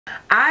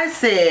I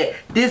said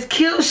this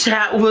kill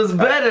shot was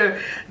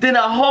better than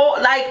a whole,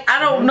 like, I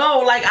don't know,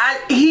 like,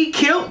 he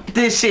killed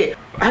this shit.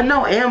 I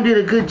know Am did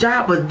a good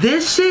job, but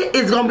this shit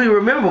is gonna be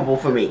memorable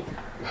for me.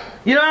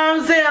 You know what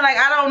I'm saying? Like,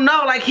 I don't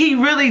know, like, he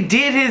really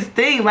did his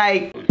thing,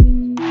 like.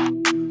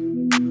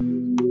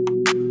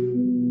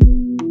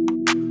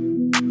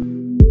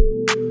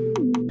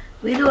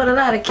 We doing a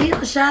lot of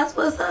kill shots.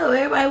 What's up?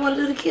 Everybody want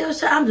to do the kill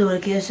shot? I'm doing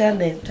a kill shot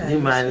next time. You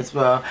might as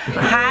well.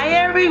 Hi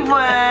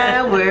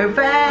everyone, we're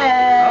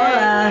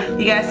back. Hola.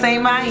 You got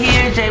Saint My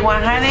here,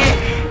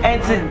 J100,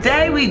 and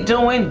today we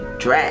doing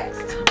Dax.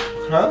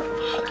 Huh?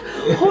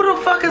 Who the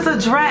fuck is a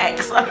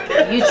Dax?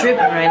 You tripping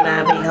right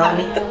now, big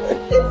homie.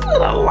 It's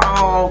been a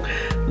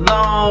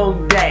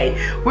long day.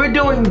 We're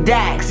doing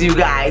Dax, you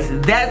guys.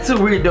 That's what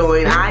we're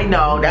doing. I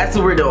know, that's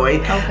what we're doing.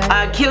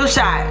 Okay.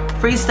 KILLSHOT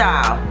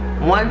Freestyle.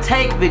 One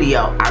take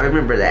video. I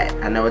remember that.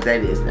 I know what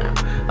that is now.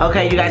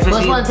 Okay, you guys.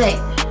 What's one take?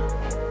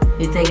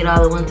 You take it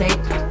all in one take?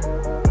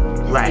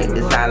 Right.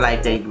 It's not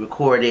like they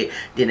recorded,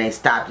 then they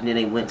stopped, and then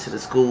they went to the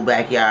school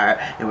backyard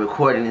and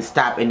recorded and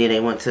stopped, and then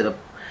they went to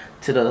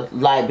the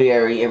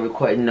library and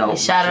recorded. No. You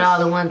shot it all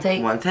in one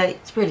take? One take.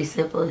 It's pretty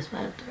simple. It's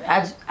fun.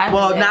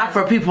 Well, not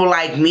for people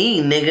like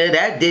me,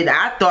 nigga.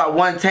 I thought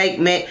one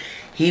take meant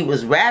he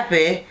was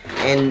rapping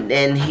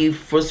and he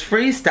was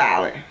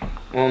freestyling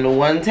on the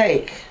one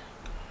take.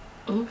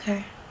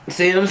 Okay.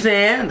 See what I'm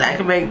saying? That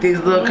can make things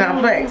a little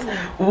complex.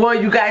 Well,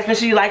 you guys, make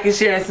sure you like and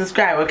share and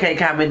subscribe. Okay,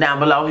 comment down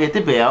below, hit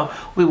the bell.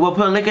 We will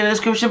put a link in the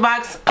description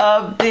box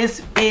of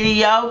this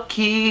video.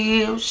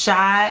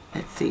 KILLSHOT.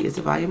 Let's see, is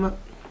the volume up?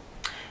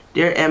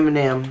 Dear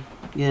Eminem,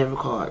 you never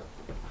called.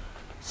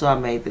 So I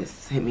made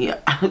this. Hit me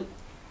up. Hold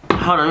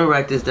on, let me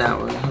write this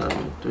down.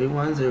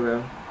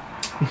 310.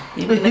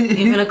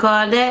 You gonna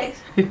call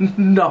Dax?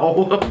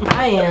 No.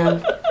 I am.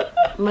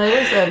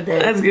 What's up,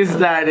 Dax? Let's get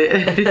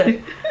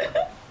started.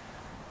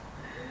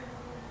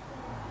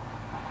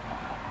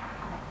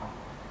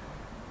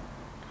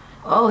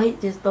 Oh, he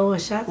just throwing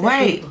shots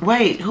at people.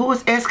 Wait, who is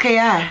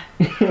SKI?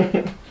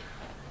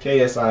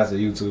 KSI is a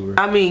YouTuber.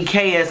 I mean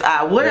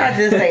KSI. What did I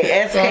just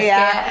say?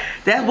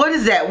 SKI? What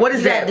is that? What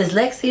is that?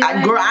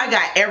 Dyslexia? Girl, I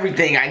got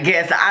everything, I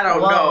guess. I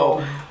don't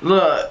know.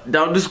 Look,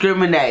 don't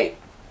discriminate.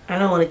 I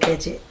don't want to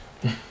catch it.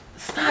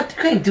 Stop,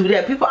 you can't do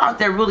that. People out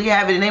there really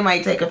have it and they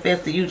might take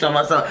offense to you talking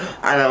about something.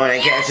 I don't want to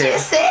catch it. You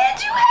just said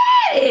you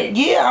had it.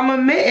 Yeah, I'm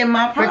admitting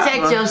my problem.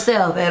 Protect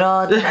yourself at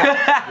all times.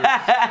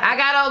 I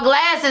got on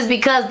glasses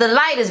because the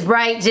light is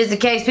bright, just in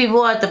case people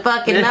want to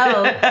fucking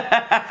know.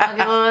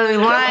 Fucking want to be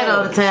blind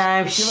all the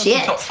time.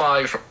 Shit. Top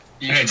 5.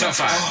 Yeah, top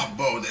 5. Oh,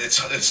 bro,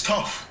 it's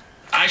tough.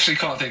 I actually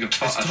can't think of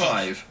top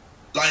 5.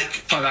 Like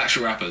 5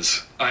 actual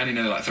rappers. I only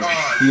know like 3.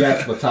 He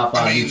asked for top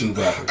 5 YouTube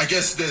rappers. I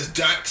guess there's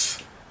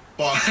Dax,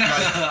 but like,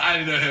 I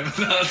only know him.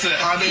 That's it.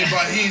 I mean,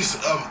 but he's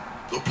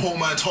the poor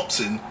man's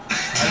Hobson,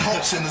 and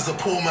Hobson is the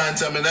poor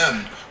man's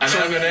Eminem. And so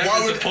Eminem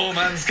is the poor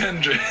man's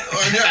Kendrick.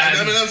 Yeah, and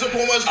Eminem's the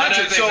poor man's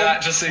Kendrick. So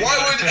why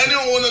would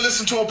anyone want to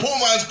listen to a poor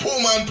man's poor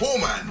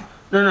man?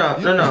 No.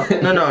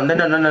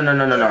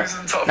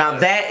 Now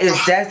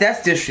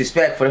that's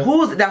disrespectful.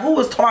 Who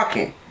was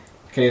talking?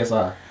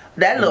 KSI.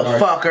 That little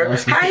fucker.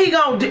 How he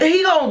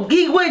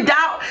went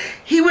down,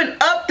 he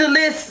went up the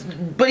list,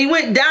 but he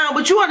went down.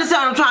 But you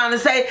understand what I'm trying to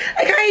say?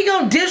 Like, how he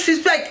gonna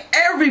disrespect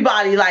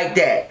everybody like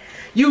that?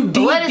 You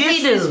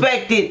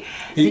disrespected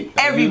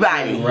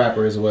everybody. He's a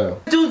rapper as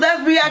well. Dude,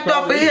 let's react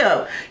off of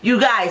him. You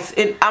guys,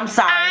 and I'm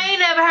sorry. I ain't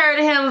never heard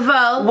of him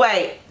before.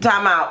 Wait,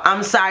 time out.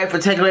 I'm sorry for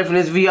taking away from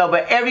this video,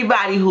 but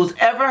everybody who's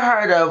ever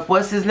heard of,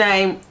 what's his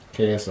name?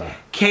 KSI.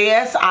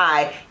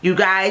 KSI, you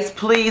guys,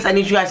 please, I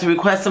need you guys to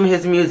request some of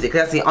his music.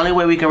 That's the only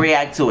way we can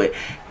react to it.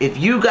 If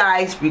you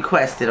guys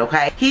request it,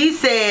 okay? He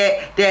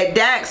said that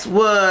Dax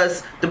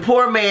was the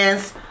poor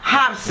man's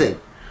Hobson.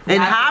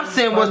 And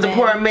Hobson was the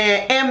poor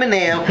man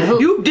Eminem.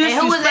 You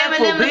disrespectful, who was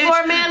Eminem the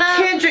poor man of?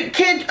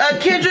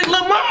 Kendrick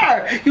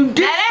Lamar. You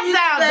disrespectful.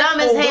 Now that sounds dumb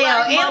as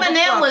hell.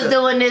 Eminem was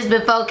doing this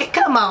before.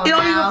 Come on, it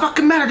don't even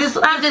fucking matter.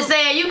 I'm just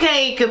saying, you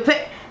can't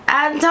compare.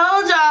 I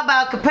told y'all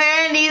about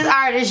comparing these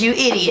artists, you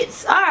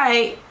idiots.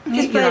 Alright. He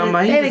just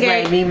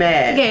made me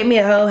mad. He gave me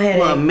a whole headache.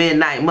 Well,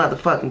 midnight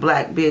motherfucking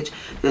black bitch.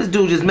 This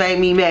dude just made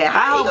me mad.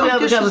 I hope he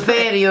don't become a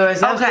fan of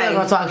yours. I'm still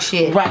gonna talk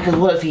shit. Right, because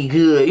what if he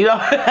good? You know?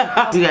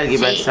 We gotta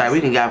get back to time. We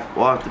done got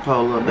off the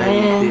pole a little bit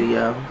in this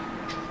video.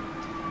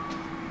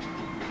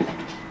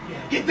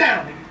 Get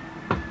down, nigga.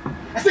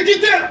 I said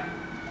get down.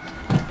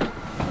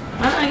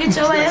 Get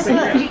your ass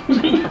up.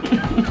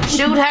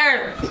 Shoot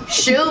her.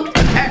 Shoot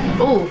her.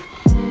 Ooh.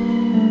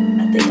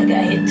 I think I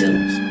got hit too.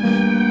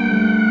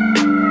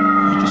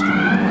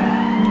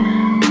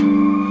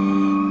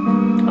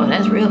 Oh,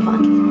 that's real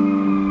funky.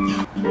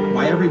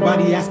 Why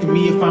everybody asking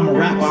me if I'm a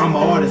rapper, I'm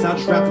an artist. I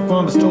just rap for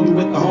fun, but told you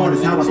with the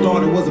hardest. How I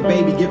started was a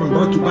baby given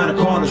birth to by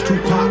the Carters.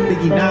 Tupac,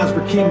 Biggie, Nas,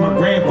 King, my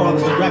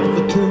grandfathers. Been rapping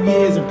for 2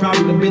 years and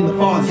probably done been the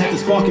fathers. Had to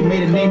spark and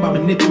made a name by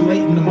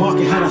manipulating the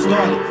market. How I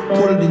started,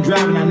 put it in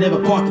driving, I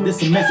never parked it.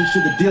 This a message to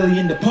the dilly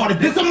and departed.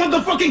 This a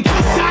motherfucking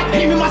kill shot,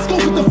 aiming my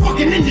scope with the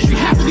fucking industry.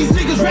 Half of these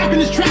niggas rapping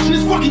this trash and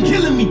it's fucking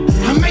killing me.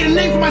 I made a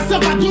name for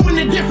myself by doing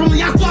it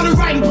differently. I started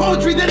writing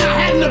poetry, then I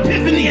had an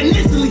epiphany.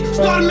 Initially,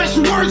 started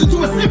meshing words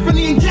into a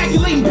symphony and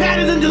calculating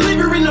patterns and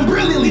delivering them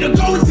brilliantly. To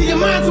go into your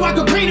mind so I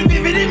could paint a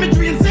vivid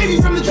imagery and save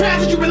you from the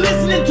trash that you've been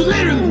listening to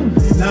literally.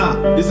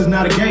 Nah, this is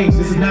not a game,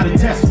 this is not a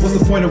test. What's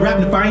the point of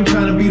rapping if I ain't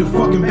trying to be the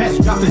fucking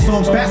best? Dropping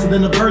songs faster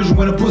than a version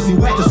when a pussy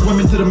wet. To swim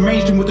into the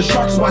mainstream with the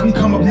sharks so I can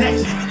come up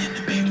next. Living in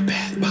the baby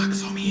bath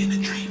box, saw me in the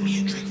dream, me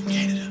and Drake from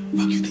Canada.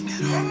 Fuck you think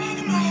that all mean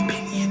in my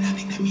opinion? I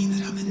think that means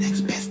that I'm the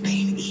next best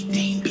thing.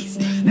 18 beats.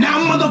 Now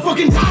I'm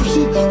motherfucking top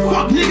shit.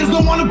 Fuck niggas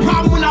don't want a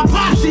problem when I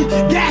pop shit.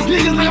 Gas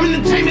niggas like I'm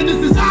entertainment,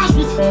 this is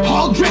Auschwitz.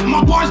 All drip,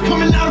 my bars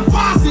coming out of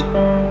faucet.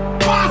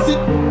 Faucet.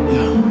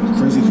 Yeah, the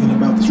crazy thing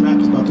about this rap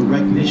is about the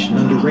recognition.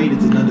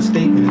 Underrated's an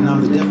understatement and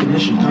I'm the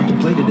definition.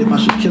 Contemplated if I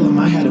should kill him,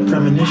 I had a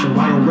premonition.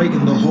 Ronald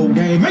Reagan the whole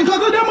game. Man,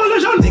 cause of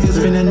demolition. Niggas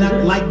spinning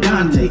up like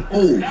Dante.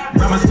 Ooh,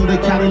 grandma still they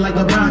Cali like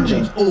LeBron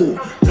James. Ooh,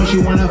 don't she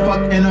wanna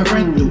fuck and her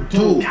friend do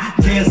too?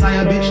 KSI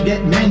a bitch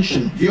get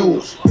mentioned.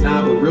 Views.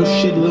 Nah, but real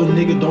shit, little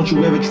nigga, don't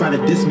you ever try to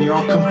diss me or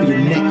I'll come for your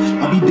neck.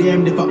 I'll be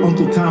damned if a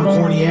Uncle Tom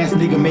corny ass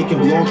nigga making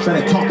vlogs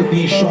try to talk if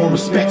he ain't showing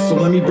respect. So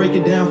let me break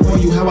it down for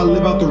you how I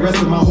live out the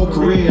rest of my whole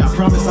career. I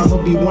promise I'ma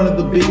be one of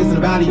the biggest in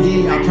about a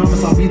year. I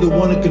promise I'll be the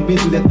one to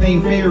convince you that they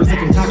ain't fair. It's a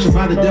concoction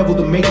by the devil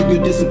to make a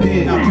good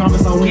disappear. I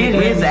promise I'll win a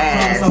Grammy. I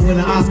promise I'll win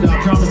an Oscar. I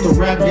promise the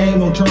rap game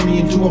won't turn me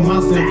into a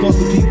monster. And plus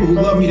the people who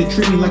love me to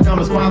treat me like I'm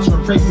a sponsor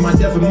and pray for my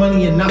death and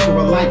money and not for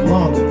a life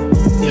longer.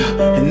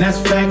 Yeah, and that's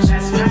facts.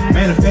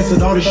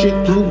 Manifested all this shit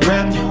through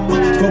rap.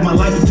 Spoke my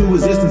life into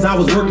existence. I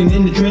was working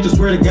in the trenches.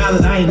 Swear to God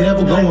that I ain't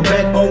never going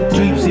back.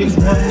 OT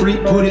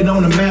 613, put it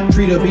on the map.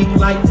 Treat a beat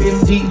like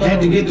 15.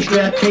 Had to get the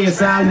strap.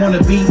 KSI wanna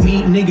beat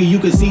me, nigga. You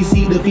can see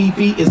the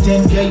Fifi is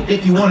 10K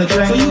if you wanna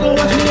track. So you gon'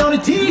 watch me on the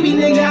TV,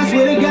 nigga. I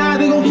swear to God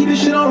they gon' keep this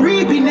shit on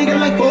repeat, nigga.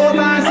 Like 4,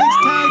 5, 6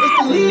 times. Just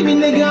believe me,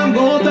 nigga. I'm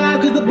gon'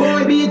 thrive 'cause the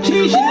boy be a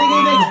cheat shit,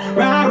 nigga. They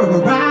ride.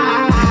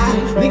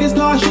 Niggas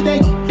talk shit, they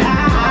gon' die.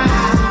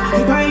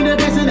 If I ain't the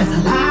best, and that's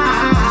a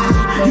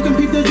lie. You can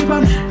peep the drip,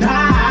 I'm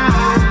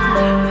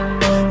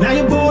die. Now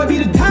your boy be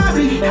the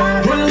topic.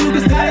 When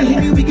Lucas gotta hit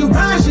me, we can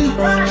ride shit.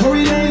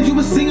 Tory Lanez, you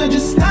a singer,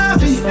 just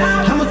stop it.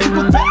 I'm a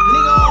super fat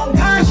nigga on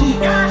Kashi.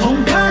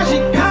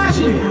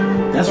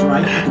 That's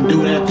right, I can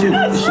do that too.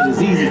 This shit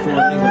is easy for a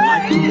nigga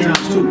like 2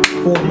 times 2.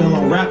 4 mil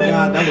on Rap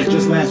God, that was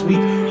just last week.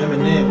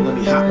 Eminem, let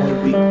me hop on the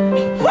beat.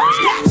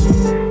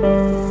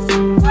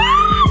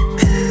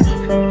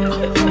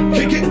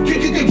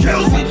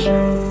 Kill switch.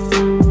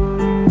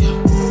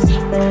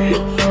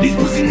 These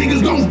pussy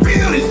niggas gon'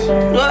 feel this.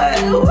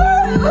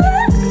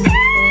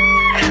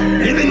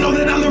 And they know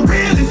that I'm the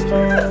realest.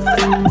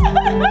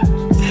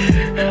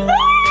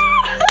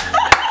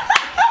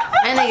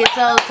 That nigga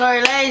told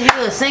Tory Lanez, you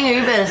a singer,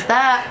 you better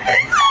stop.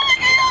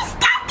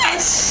 Stop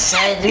that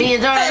shit. Me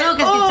and Jordan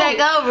Lucas can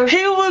take over.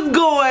 He was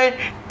going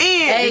in.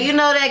 Hey, you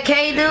know that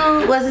K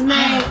dude? What's his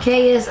name?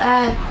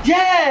 KSI?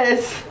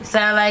 Yes.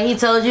 Sound like he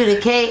told you to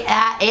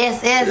KISS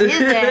his ass.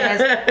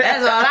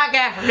 That's all I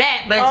got from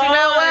that. But you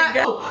know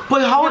what?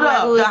 But hold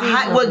up.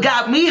 What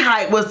got me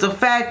hyped was the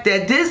fact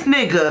that this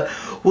nigga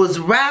was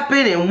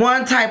rapping in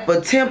one type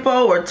of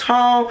tempo or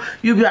tone.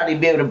 You gotta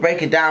be able to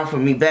break it down for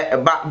me,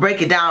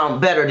 break it down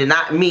better than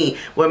me,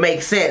 what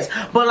makes sense.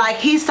 But like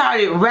he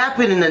started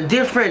rapping in a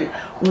different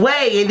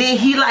way, and then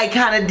he like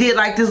kind of did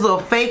like this little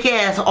fake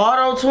ass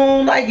auto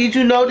tune. Like, did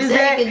you notice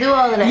that? He could do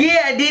all of that.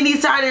 Yeah. Then he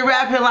started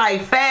rapping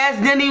like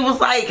fast. Then he was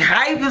like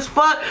hype as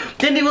fuck.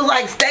 Then he was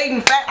like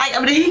stating fact. Like,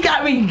 I mean, he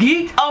got me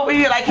geeked over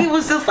here. Like he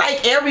was just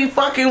like every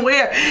fucking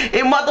where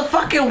in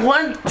motherfucking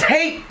one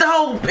tape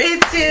though,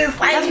 bitches.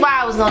 Like, that's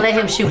why I was gonna let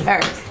him shoot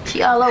hers.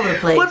 She all over the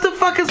place. What the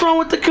fuck is wrong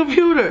with the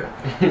computer?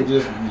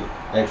 Just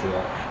exit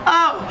out.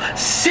 Oh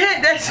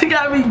shit, that shit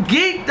got me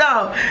geeked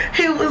though.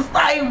 He was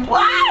like,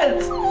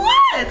 what?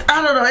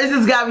 I don't know. It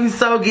just got me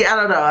so geeked. I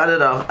don't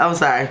know. I'm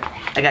sorry.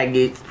 I got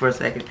geeked for a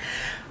second.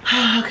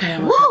 Okay.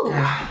 Woo!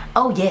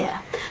 Oh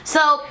yeah.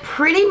 So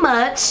pretty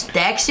much,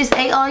 Dax just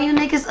ate all you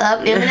niggas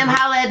up. Eminem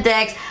holla at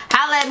Dax.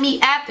 Holla at me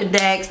after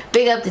Dax.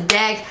 Big up to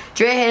Dax.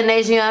 Dreadhead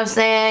Nation, you know what I'm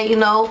saying? You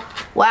know,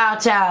 Wild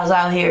Child's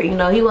out here. You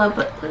know, he wasn't,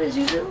 but what is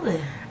you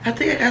doing? I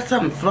think I got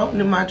something floating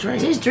in my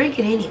drink. Just drink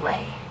it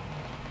anyway.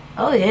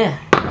 Oh yeah.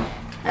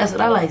 That's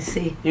what I like to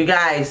see. You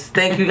guys,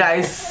 thank you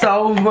guys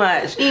so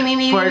much for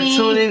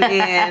tuning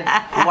in,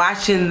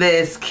 watching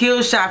this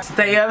KILLSHOT.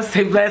 Stay up,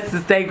 stay blessed,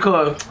 and stay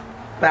cool.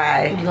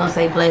 Bye. You gonna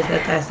say blessed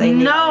after I say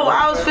no,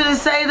 I was finna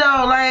say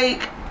though,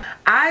 like,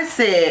 I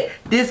said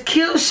this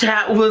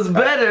KILLSHOT was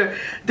better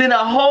than a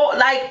whole,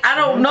 like, I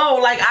don't know,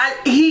 like,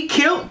 he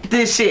killed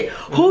this shit.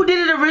 Who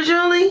did it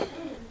originally?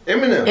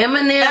 Eminem.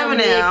 Eminem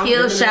did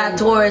KILLSHOT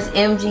towards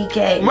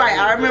MGK. Right,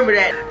 I remember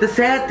that. The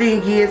sad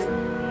thing is,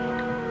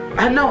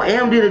 I know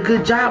Am did a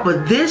good job,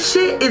 but this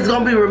shit is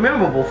gonna be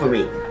memorable for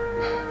me.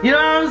 You know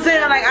what I'm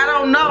saying? Like, I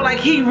don't know. Like,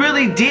 he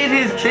really did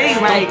his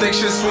thing. Like, don't think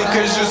shit sweet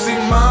cause you see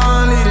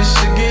money. This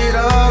shit get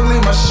ugly.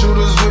 My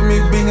shooters with me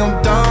being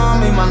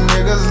dummy. My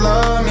niggas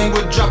love me.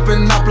 We're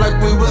dropping up like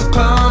we was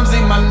clumsy.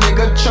 My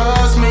nigga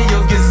trust me.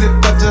 You'll get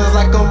zipped up just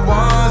like a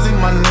onesie.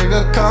 My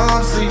nigga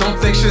come see.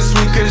 Don't think shit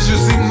sweet cause you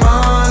see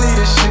money.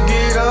 This shit